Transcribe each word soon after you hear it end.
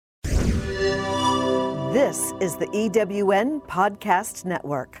This is the EWN Podcast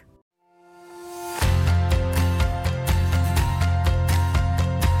Network.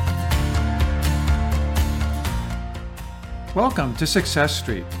 Welcome to Success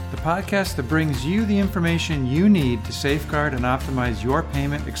Street, the podcast that brings you the information you need to safeguard and optimize your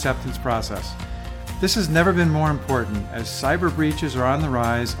payment acceptance process. This has never been more important as cyber breaches are on the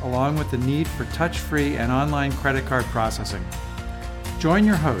rise, along with the need for touch-free and online credit card processing. Join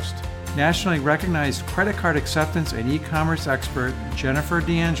your host, nationally recognized credit card acceptance and e-commerce expert Jennifer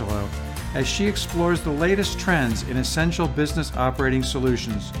D'Angelo, as she explores the latest trends in essential business operating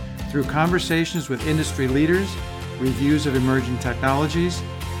solutions through conversations with industry leaders, reviews of emerging technologies,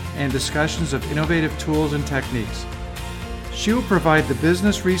 and discussions of innovative tools and techniques. She will provide the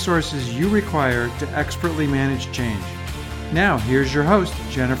business resources you require to expertly manage change. Now, here's your host,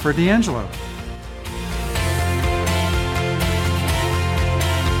 Jennifer D'Angelo.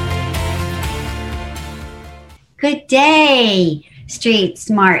 Good day, Street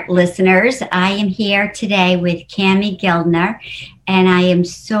Smart listeners. I am here today with Cami Guildner, and I am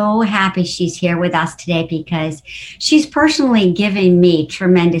so happy she's here with us today because she's personally given me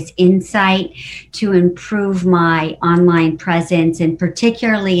tremendous insight to improve my online presence, and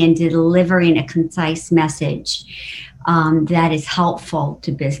particularly in delivering a concise message that is helpful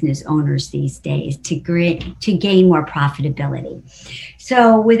to business owners these days to gain more profitability.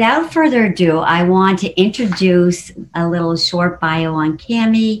 So without further ado, I want to introduce a little short bio on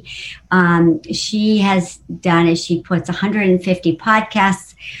Cami. She has done, as she puts, 150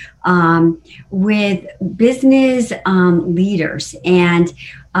 podcasts with business leaders. And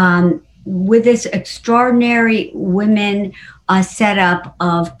with this extraordinary women setup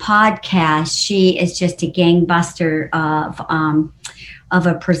of podcasts, she is just a gangbuster of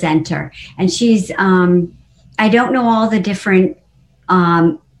a presenter. And she's, I don't know all the different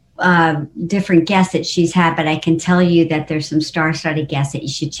guests that she's had, but I can tell you that there's some star-studded guests that you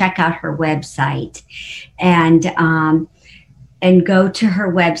should check out her website and go to her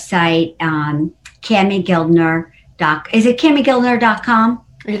website, Cami Guildner. Is it CamiGuildner.com?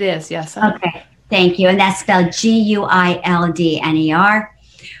 It is, yes. Okay, thank you. And that's spelled Guildner.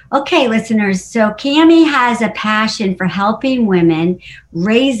 Okay, listeners. So Cami has a passion for helping women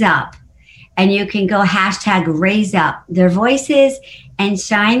raise up, and you can go #raise up their voices and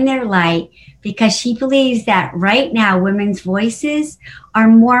shine their light, because she believes that right now women's voices are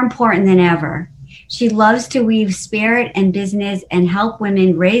more important than ever. She loves to weave spirit and business and help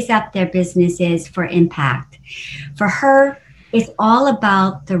women raise up their businesses for impact. For her, it's all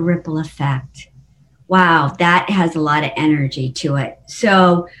about the ripple effect. Wow, that has a lot of energy to it.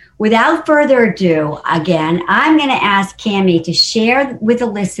 So without further ado, again, I'm going to ask Cami to share with the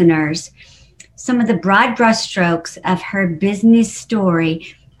listeners some of the broad brushstrokes of her business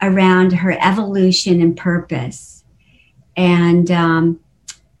story around her evolution and purpose. And, I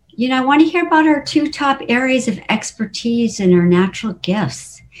want to hear about her two top areas of expertise and her natural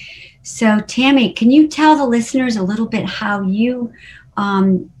gifts. So, Tammy, can you tell the listeners a little bit how you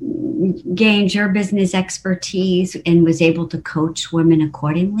gained your business expertise and was able to coach women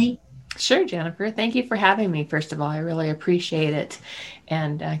accordingly? Sure, Jennifer. Thank you for having me, first of all. I really appreciate it.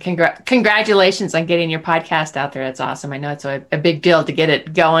 And congratulations on getting your podcast out there. That's awesome. I know it's a big deal to get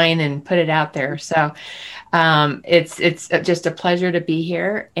it going and put it out there. So it's just a pleasure to be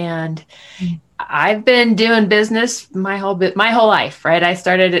here. And I've been doing business my whole life, right? I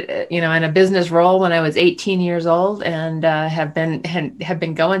started, in a business role when I was 18 years old, and have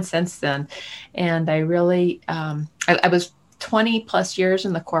been going since then. And I really, I was 20 plus years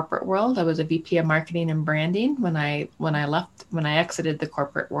in the corporate world. I was a VP of marketing and branding when I exited the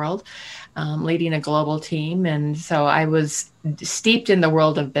corporate world, leading a global team. And so I was steeped in the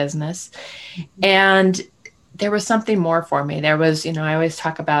world of business, and there was something more for me. There was, I always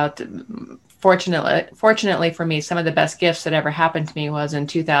talk about, fortunately for me, some of the best gifts that ever happened to me was in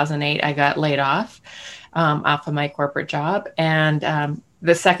 2008, I got laid off of my corporate job. And,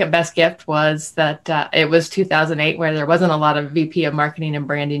 the second best gift was that it was 2008, where there wasn't a lot of VP of marketing and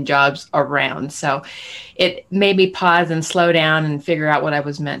branding jobs around. So it made me pause and slow down and figure out what I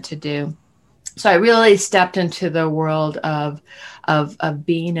was meant to do. So I really stepped into the world of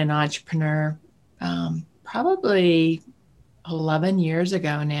being an entrepreneur probably 11 years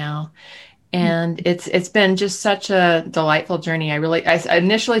ago now. And it's been just such a delightful journey. I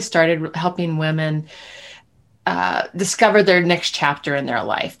initially started helping women discover their next chapter in their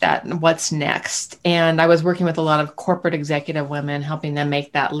life, that what's next. And I was working with a lot of corporate executive women, helping them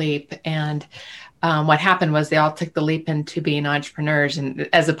make that leap. And what happened was they all took the leap into being entrepreneurs, and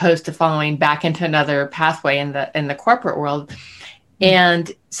as opposed to following back into another pathway in the corporate world.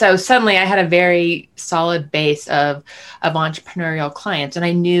 And so suddenly I had a very solid base of entrepreneurial clients. And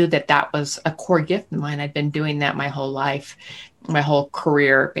I knew that that was a core gift of mine. I'd been doing that my whole life, my whole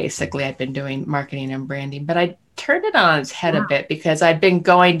career. Basically, I'd been doing marketing and branding, but I turned it on its head a bit because I'd been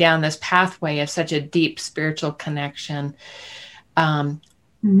going down this pathway of such a deep spiritual connection,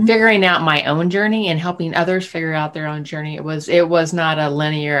 figuring out my own journey and helping others figure out their own journey. It was not a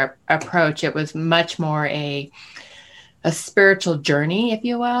linear approach. It was much more a spiritual journey, if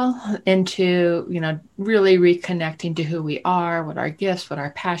you will, into, really reconnecting to who we are, what our gifts, what our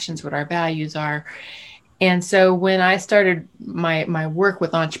passions, what our values are. And so when I started my work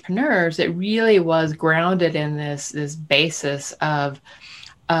with entrepreneurs, it really was grounded in this basis of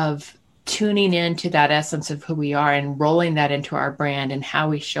tuning into that essence of who we are and rolling that into our brand and how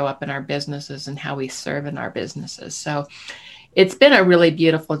we show up in our businesses and how we serve in our businesses. So it's been a really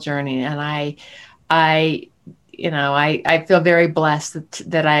beautiful journey. And I feel very blessed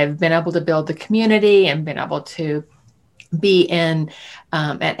that I've been able to build the community and been able to be in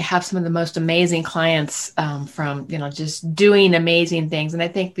and have some of the most amazing clients from, just doing amazing things. And I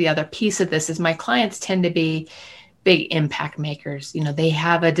think the other piece of this is my clients tend to be big impact makers. They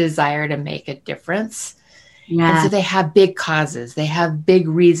have a desire to make a difference. Yeah. And so they have big causes. They have big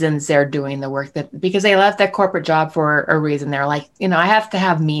reasons they're doing the work because they left that corporate job for a reason. They're like, I have to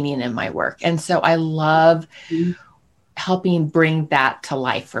have meaning in my work. And so I love helping bring that to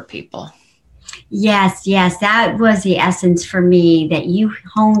life for people. Yes. That was the essence for me, that you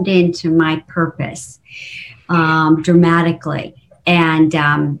honed into my purpose dramatically. And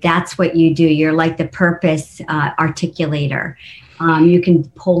that's what you do. You're like the purpose articulator. You can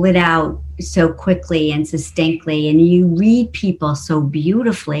pull it out so quickly and succinctly, and you read people so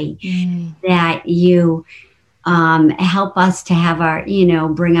beautifully that you help us to have our,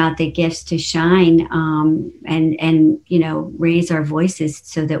 bring out the gifts to shine and raise our voices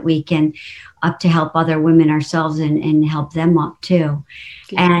so that we can up to help other women ourselves and help them up too.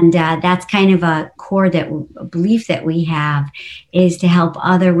 And that's kind of a core belief that we have, is to help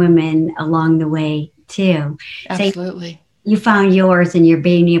other women along the way too. Absolutely. So you found yours and you're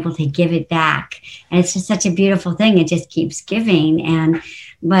being able to give it back. And it's just such a beautiful thing. It just keeps giving.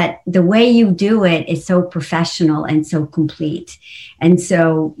 But the way you do it is so professional and so complete. And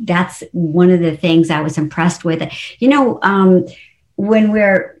so that's one of the things I was impressed with. When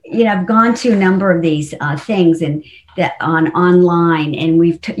we're, I've gone to a number of these things and that online,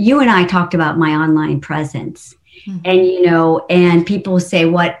 and you and I talked about my online presence. And, and people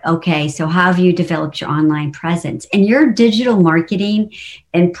say, so how have you developed your online presence? And your digital marketing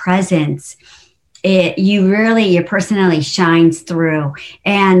and presence, your personality shines through.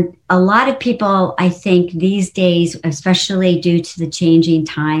 And a lot of people, I think these days, especially due to the changing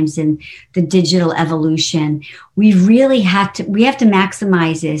times and the digital evolution, we have to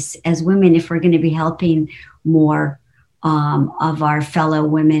maximize this as women if we're going to be helping more of our fellow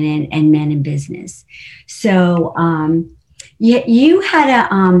women and men in business. So you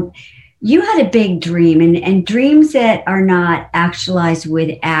had a big dream, and dreams that are not actualized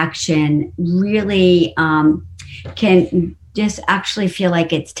with action really can just actually feel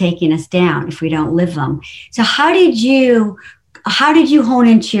like it's taking us down if we don't live them. So how did you hone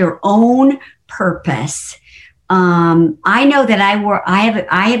into your own purpose? I know that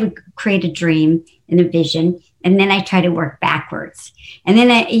I have created a dream and a vision, and then I try to work backwards. And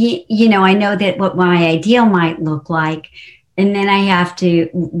then I know that what my ideal might look like, and then I have to,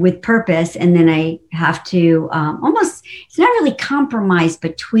 with purpose, and then I have to almost, it's not really compromise,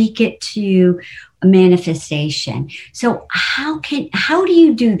 but tweak it to a manifestation. So how do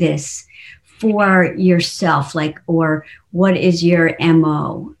you do this for yourself? Or what is your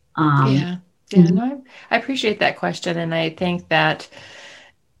MO? No, I appreciate that question. And I think that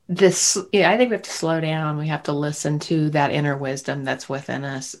I think we have to slow down. We have to listen to that inner wisdom that's within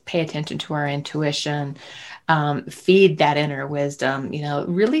us, pay attention to our intuition, feed that inner wisdom,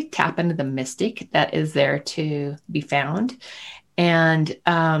 really tap into the mystic that is there to be found. And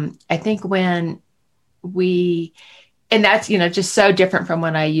I think when and that's, just so different from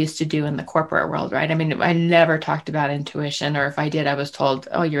what I used to do in the corporate world, right? I mean, I never talked about intuition, or if I did, I was told,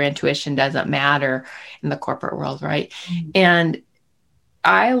 oh, your intuition doesn't matter in the corporate world, right? Mm-hmm. And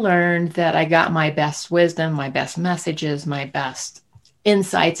I learned that I got my best wisdom, my best messages, my best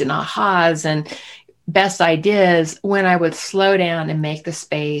insights and ahas and best ideas when I would slow down and make the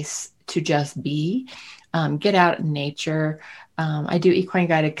space to just be, get out in nature. I do equine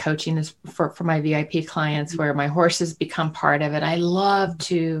guided coaching for my VIP clients, where my horses become part of it. I love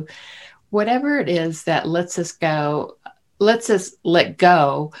to, whatever it is that lets us go, lets us let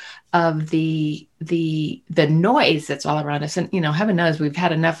go of the noise that's all around us. And, heaven knows we've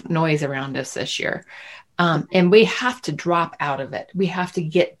had enough noise around us this year. And we have to drop out of it. We have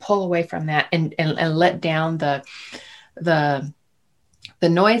to pull away from that and let down the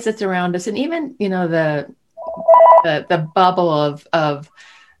noise that's around us. And even, the bubble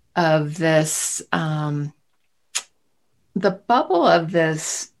of this, the bubble of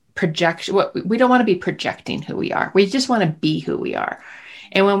this projection. We don't want to be projecting who we are. We just want to be who we are.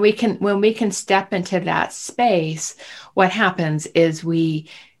 And when we can step into that space, what happens is we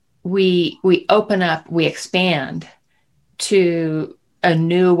open up, we expand to a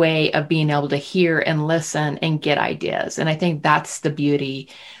new way of being able to hear and listen and get ideas. And I think that's the beauty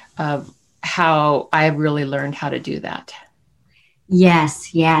of how I've really learned how to do that.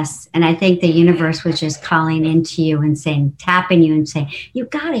 Yes, yes. And I think the universe was just calling into you and saying, tapping you and saying, you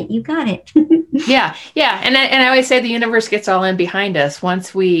got it, you got it. Yeah. And I always say the universe gets all in behind us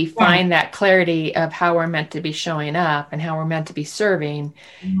once we find that clarity of how we're meant to be showing up and how we're meant to be serving.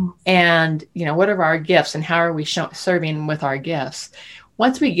 And, what are our gifts and how are we serving with our gifts?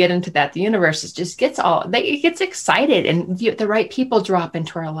 Once we get into that, the universe just gets excited, and the right people drop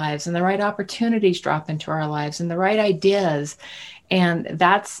into our lives, and the right opportunities drop into our lives, and the right ideas. And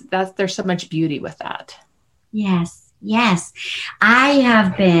there's so much beauty with that. Yes. I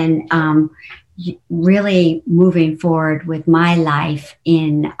have been really moving forward with my life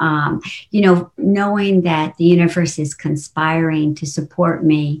in, knowing that the universe is conspiring to support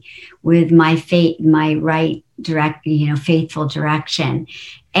me with my fate, my right direct, faithful direction.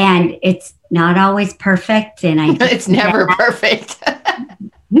 And it's not always perfect. And it's never perfect.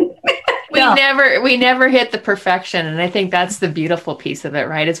 We never hit the perfection. And I think that's the beautiful piece of it,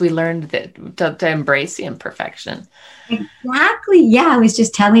 right? As we learned to embrace the imperfection. Exactly. Yeah. I was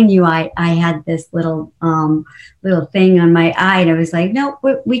just telling you, I had this little thing on my eye, and I was like, no,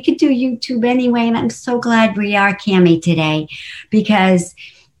 we could do YouTube anyway. And I'm so glad we are, Cammie, today, because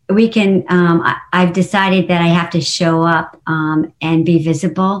we can, I've decided that I have to show up and be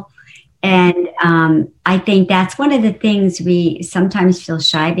visible. And I think that's one of the things we sometimes feel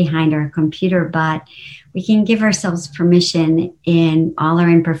shy behind our computer, but we can give ourselves permission in all our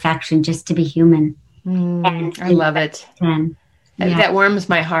imperfection just to be human. I love it. That warms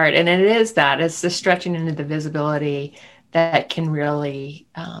my heart. And it's the stretching into the visibility that can really,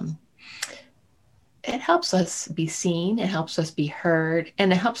 it helps us be seen, it helps us be heard,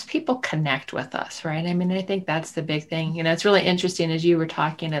 and it helps people connect with us, right? I mean, I think that's the big thing. It's really interesting, as you were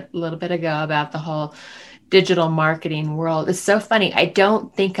talking a little bit ago about the whole digital marketing world. It's so funny. I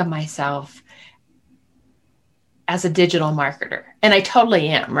don't think of myself as a digital marketer, and I totally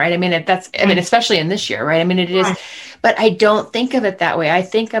am, right? I mean, especially in this year, right? I mean, it is, but I don't think of it that way. I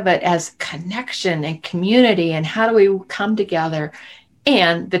think of it as connection and community, and how do we come together?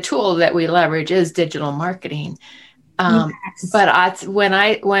 And the tool that we leverage is digital marketing. But when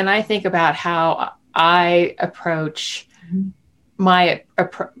I think about how I approach my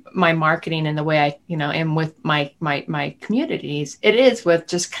marketing and the way I, am with my communities, it is with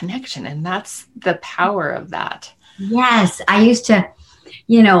just connection. And that's the power of that. Yes. I used to,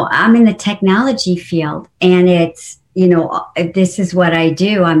 I'm in the technology field, and it's, this is what I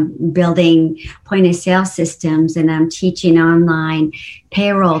do. I'm building point of sale systems, and I'm teaching online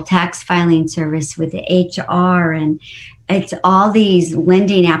payroll, tax filing service with the HR. And it's all these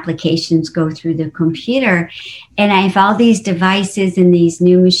lending applications go through the computer. And I have all these devices and these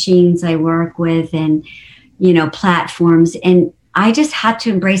new machines I work with, and, platforms. And I just had to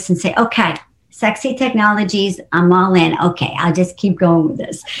embrace and say, okay, sexy technologies, I'm all in. Okay, I'll just keep going with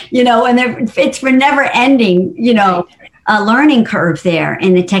this, and it's for never ending, a learning curve there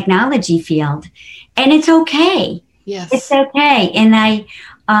in the technology field. And it's okay. Yes. It's okay. And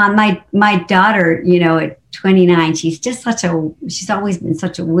my daughter, at 29, she's always been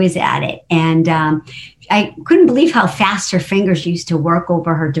such a whiz at it. And I couldn't believe how fast her fingers used to work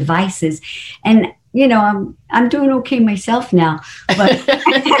over her devices. And, I'm doing okay myself now, but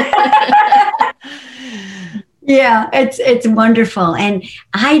yeah, it's wonderful. And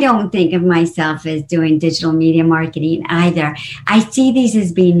I don't think of myself as doing digital media marketing either. I see these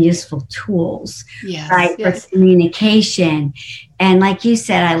as being useful tools, right? For communication. And like you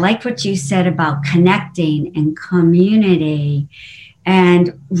said, I like what you said about connecting and community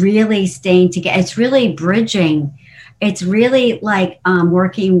and really staying together. It's really bridging. It's really like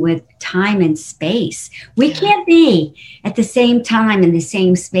working with time and space. We can't be at the same time in the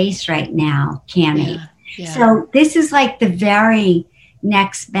same space right now, Cammie. Yeah. So this is like the very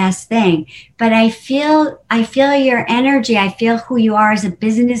next best thing. But I feel your energy. I feel who you are as a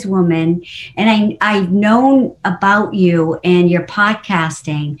businesswoman. And I've known about you and your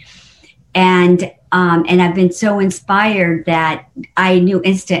podcasting. And I've been so inspired that I knew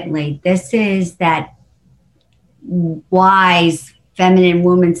instantly, this is that wise feminine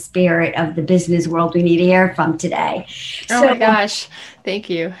woman spirit of the business world we need to hear from today. Oh my gosh. Thank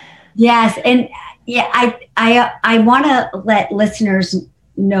you. Yes. And yeah, I want to let listeners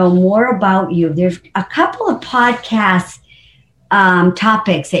know more about you. There's a couple of podcast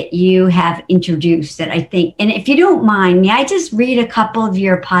topics that you have introduced that I think, and if you don't mind, may I just read a couple of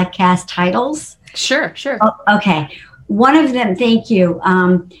your podcast titles? Sure. Oh, okay. One of them, thank you,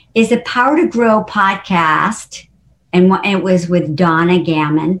 is the Power to Grow podcast. And it was with Donna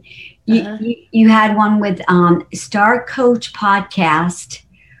Gammon. You had one with Star Coach podcast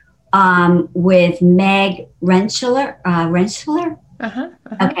with Meg Rentschler.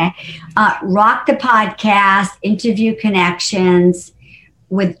 Okay. Rock the Podcast, Interview Connections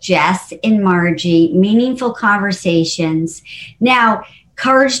with Jess and Margie, Meaningful Conversations. Now,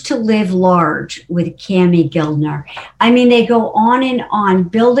 Courage to Live Large with Cami Guildner. I mean, they go on and on,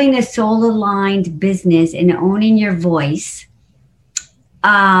 building a soul-aligned business and owning your voice.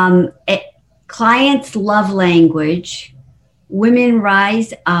 Clients' love language. Women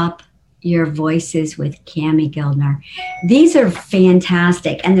Rise Up, Your Voices with Cami Guildner. These are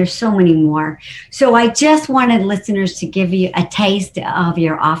fantastic, and there's so many more. So I just wanted listeners to give you a taste of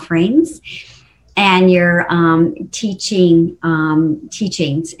your offerings and your teachings.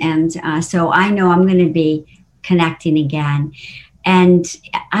 And so I know I'm going to be connecting again. And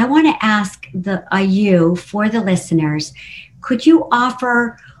I want to ask you, for the listeners, could you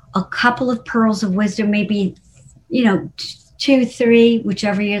offer a couple of pearls of wisdom, maybe, 2, 3,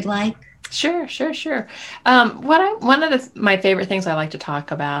 whichever you'd like? Sure. One of my favorite things I like to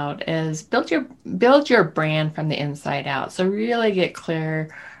talk about is build your brand from the inside out. So really get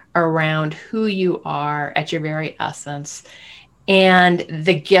clear around who you are at your very essence and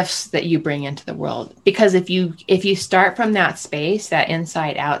the gifts that you bring into the world. Because if you start from that space, that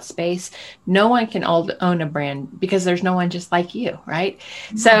inside out space, no one can own a brand because there's no one just like you, right?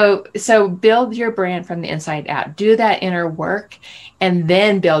 Mm-hmm. So build your brand from the inside out. Do that inner work and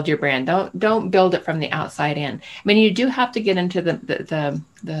then build your brand. Don't build it from the outside in. I mean, you do have to get into the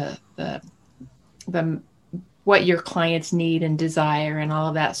what your clients need and desire and all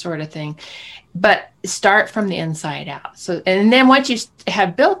of that sort of thing. But start from the inside out. So, and then once you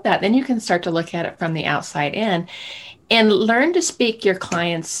have built that, then you can start to look at it from the outside in and learn to speak your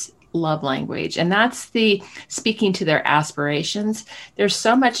clients' love language. And that's the speaking to their aspirations. There's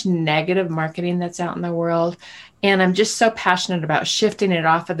so much negative marketing that's out in the world. And I'm just so passionate about shifting it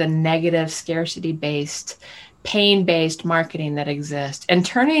off of the negative, scarcity-based, pain-based marketing that exists and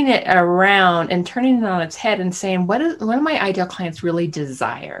turning it around and turning it on its head and saying, what do my ideal clients really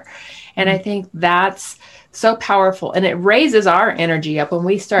desire? And I think that's so powerful. And it raises our energy up when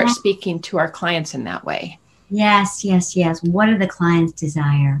we start speaking to our clients in that way. Yes. What do the clients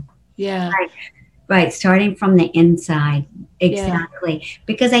desire? Yeah. Right. Starting from the inside. Exactly. Yeah.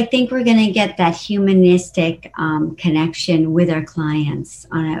 Because I think we're going to get that humanistic connection with our clients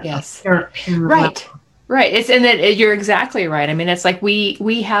on a pure right. level. Right. You're exactly right. I mean, it's like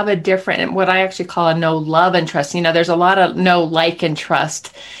we have a different, what I actually call a know, love, and trust. There's a lot of know, like, and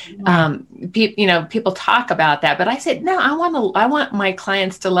trust. People talk about that, but I said, no, I want my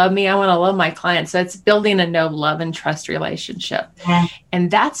clients to love me. I want to love my clients. So it's building a know, love, and trust relationship. Yeah. And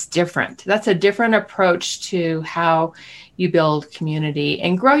that's different. That's a different approach to how you build community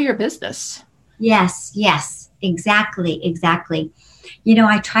and grow your business. Yes, exactly.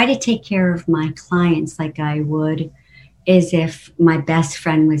 I try to take care of my clients like I would as if my best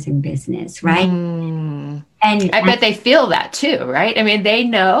friend was in business, right? And I bet they feel that too, right? I mean, they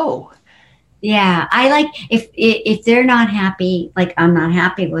know. Yeah, I like if they're not happy, like I'm not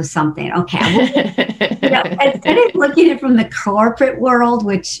happy with something. Okay, instead of looking at it from the corporate world,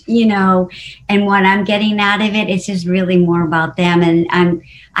 which and what I'm getting out of it, it's just really more about them, and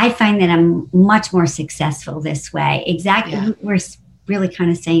I find that I'm much more successful this way. Exactly, yeah. We're really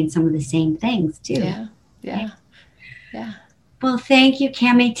kind of saying some of the same things too. Yeah. Well, thank you,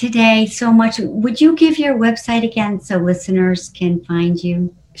 Cami, today so much. Would you give your website again so listeners can find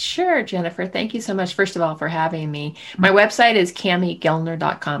you? Sure, Jennifer. Thank you so much, first of all, for having me. My website is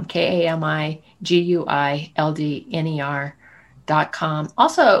camiguildner.com, KAMIGUILDNER.com.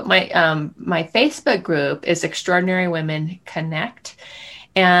 Also, my Facebook group is Extraordinary Women Connect,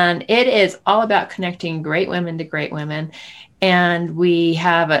 and it is all about connecting great women to great women. And we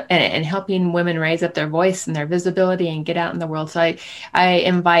have and helping women raise up their voice and their visibility and get out in the world. So I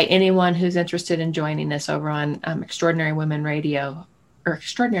invite anyone who's interested in joining us over on Extraordinary Women Radio, or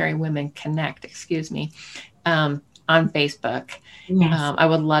Extraordinary Women Connect, on Facebook. Yes. I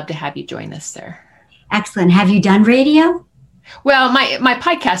would love to have you join us there. Excellent. Have you done radio? Well, my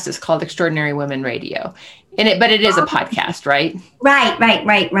podcast is called Extraordinary Women Radio, but it is a podcast, right? Right.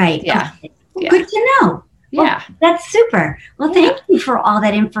 Yeah. Okay. Yeah. Good to know. Well, Yeah. that's super. Well, thank you for all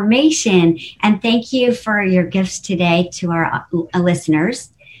that information. And thank you for your gifts today to our listeners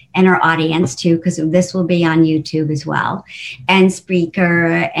and our audience too, because this will be on YouTube as well, and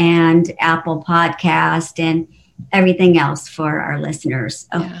Spreaker and Apple Podcast and everything else for our listeners.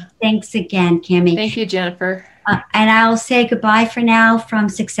 Yeah. Thanks again, Cammie. Thank you, Jennifer. And I'll say goodbye for now from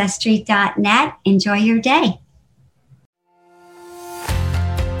successstreet.net. Enjoy your day.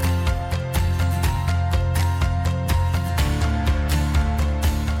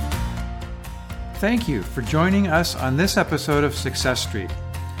 Thank you for joining us on this episode of Success Street.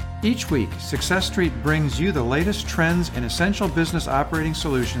 Each week, Success Street brings you the latest trends in essential business operating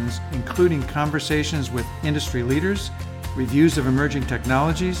solutions, including conversations with industry leaders, reviews of emerging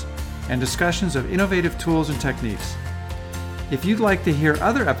technologies, and discussions of innovative tools and techniques. If you'd like to hear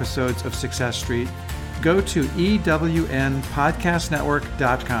other episodes of Success Street, go to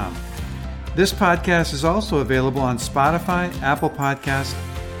ewnpodcastnetwork.com. This podcast is also available on Spotify, Apple Podcasts,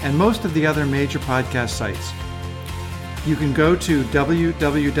 and most of the other major podcast sites. You can go to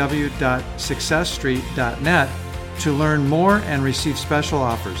www.successstreet.net to learn more and receive special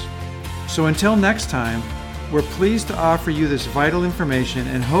offers. So until next time, we're pleased to offer you this vital information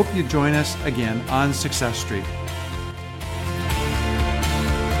and hope you join us again on Success Street.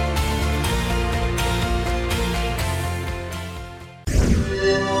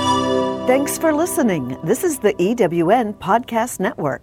 Thanks for listening. This is the EWN Podcast Network.